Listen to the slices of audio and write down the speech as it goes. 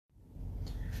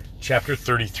Chapter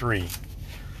 33.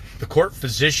 The court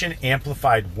physician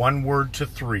amplified one word to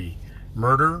three: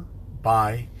 murder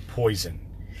by poison.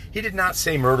 He did not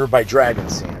say murder by dragon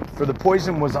sand, for the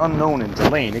poison was unknown in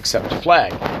Delane except to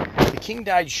Flagg. The king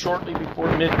died shortly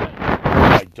before midnight.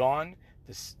 By dawn,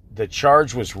 the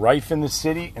charge was rife in the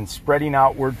city and spreading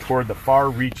outward toward the far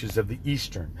reaches of the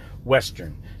eastern,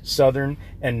 western, southern,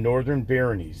 and northern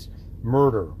baronies.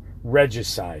 Murder,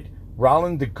 regicide,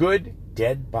 Roland the Good,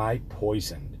 dead by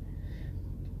poison.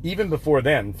 Even before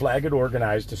then, Flagg had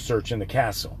organized a search in the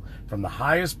castle, from the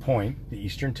highest point, the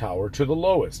eastern tower, to the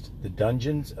lowest, the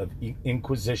dungeons of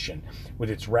Inquisition,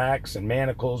 with its racks and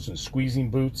manacles and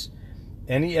squeezing boots.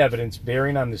 Any evidence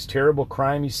bearing on this terrible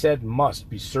crime, he said,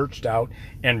 must be searched out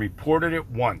and reported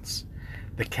at once.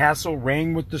 The castle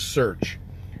rang with the search.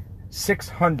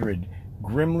 600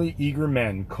 grimly eager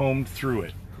men combed through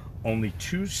it. Only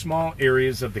two small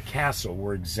areas of the castle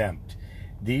were exempt.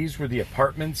 These were the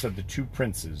apartments of the two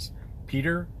princes,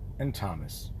 Peter and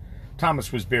Thomas.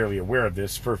 Thomas was barely aware of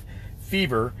this, for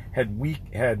fever had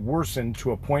worsened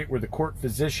to a point where the court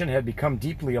physician had become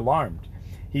deeply alarmed.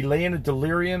 He lay in a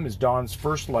delirium as dawn's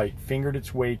first light fingered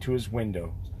its way to his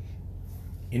window.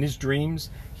 In his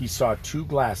dreams, he saw 2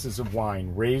 glasses of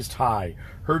wine raised high,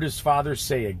 heard his father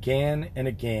say again and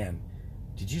again,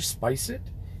 "Did you spice it?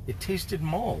 It tasted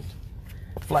mulled."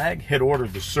 Flagg had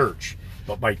ordered the search,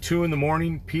 but by 2 in the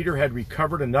morning, Peter had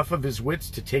recovered enough of his wits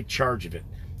to take charge of it.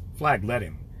 Flagg let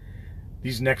him.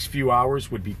 These next few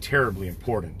hours would be terribly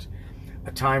important,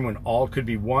 a time when all could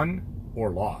be won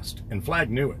or lost, and Flagg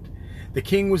knew it. The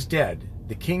king was dead.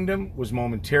 The kingdom was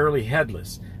momentarily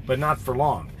headless, but not for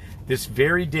long. This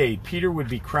very day, Peter would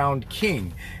be crowned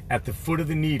king at the foot of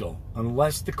the Needle,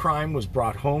 unless the crime was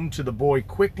brought home to the boy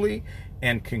quickly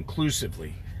and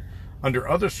conclusively. Under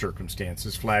other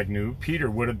circumstances, Flagg knew, Peter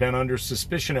would have been under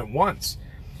suspicion at once.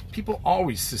 People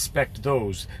always suspect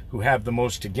those who have the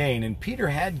most to gain, and Peter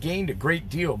had gained a great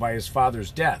deal by his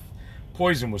father's death.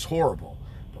 Poison was horrible,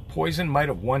 but poison might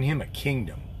have won him a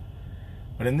kingdom.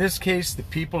 But in this case, the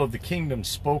people of the kingdom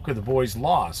spoke of the boy's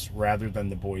loss rather than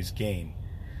the boy's gain.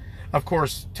 Of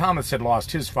course, Thomas had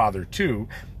lost his father too,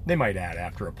 they might add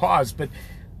after a pause, but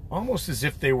almost as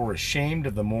if they were ashamed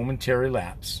of the momentary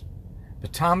lapse.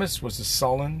 But Thomas was a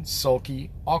sullen, sulky,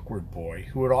 awkward boy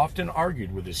who had often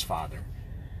argued with his father.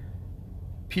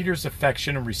 Peter's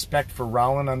affection and respect for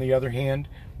Roland, on the other hand,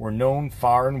 were known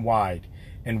far and wide.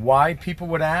 And why, people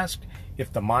would ask,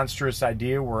 if the monstrous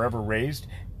idea were ever raised,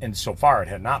 and so far it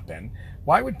had not been,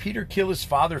 why would Peter kill his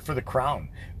father for the crown,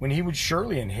 when he would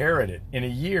surely inherit it in a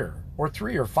year, or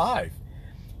 3 or 5?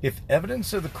 If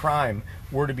evidence of the crime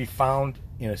were to be found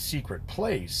in a secret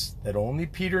place, that only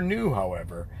Peter knew,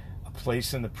 however, a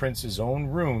place in the prince's own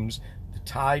rooms, the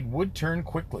tide would turn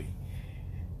quickly.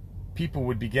 People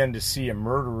would begin to see a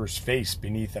murderer's face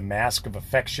beneath a mask of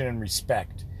affection and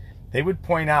respect. They would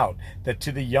point out that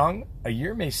to the young, a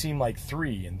year may seem like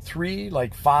 3, and 3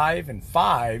 like 5, and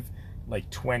 5 like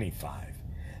 25.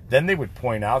 Then they would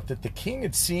point out that the king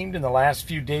had seemed in the last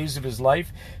few days of his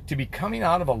life to be coming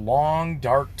out of a long,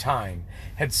 dark time,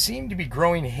 had seemed to be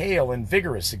growing hale and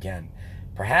vigorous again.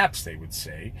 Perhaps, they would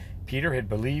say, Peter had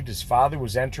believed his father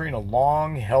was entering a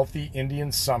long, healthy Indian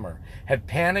summer, had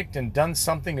panicked and done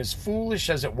something as foolish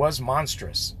as it was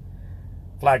monstrous.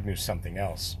 Flagg knew something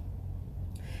else.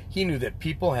 He knew that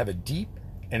people have a deep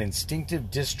and instinctive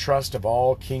distrust of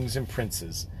all kings and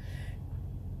princes,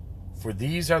 for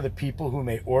these are the people who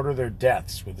may order their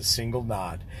deaths with a single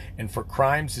nod, and for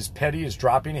crimes as petty as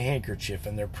dropping a handkerchief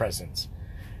in their presence.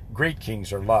 Great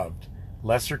kings are loved.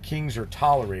 Lesser kings are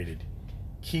tolerated.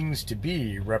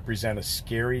 Kings-to-be represent a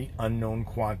scary, unknown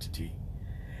quantity.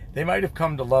 They might have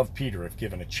come to love Peter if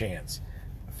given a chance.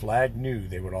 Flagg knew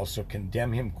they would also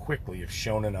condemn him quickly if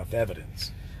shown enough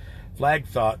evidence. Flagg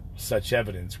thought such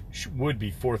evidence would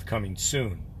be forthcoming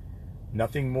soon.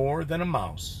 Nothing more than a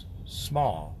mouse,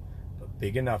 small, but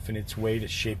big enough in its way to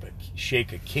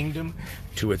shake a kingdom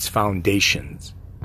to its foundations.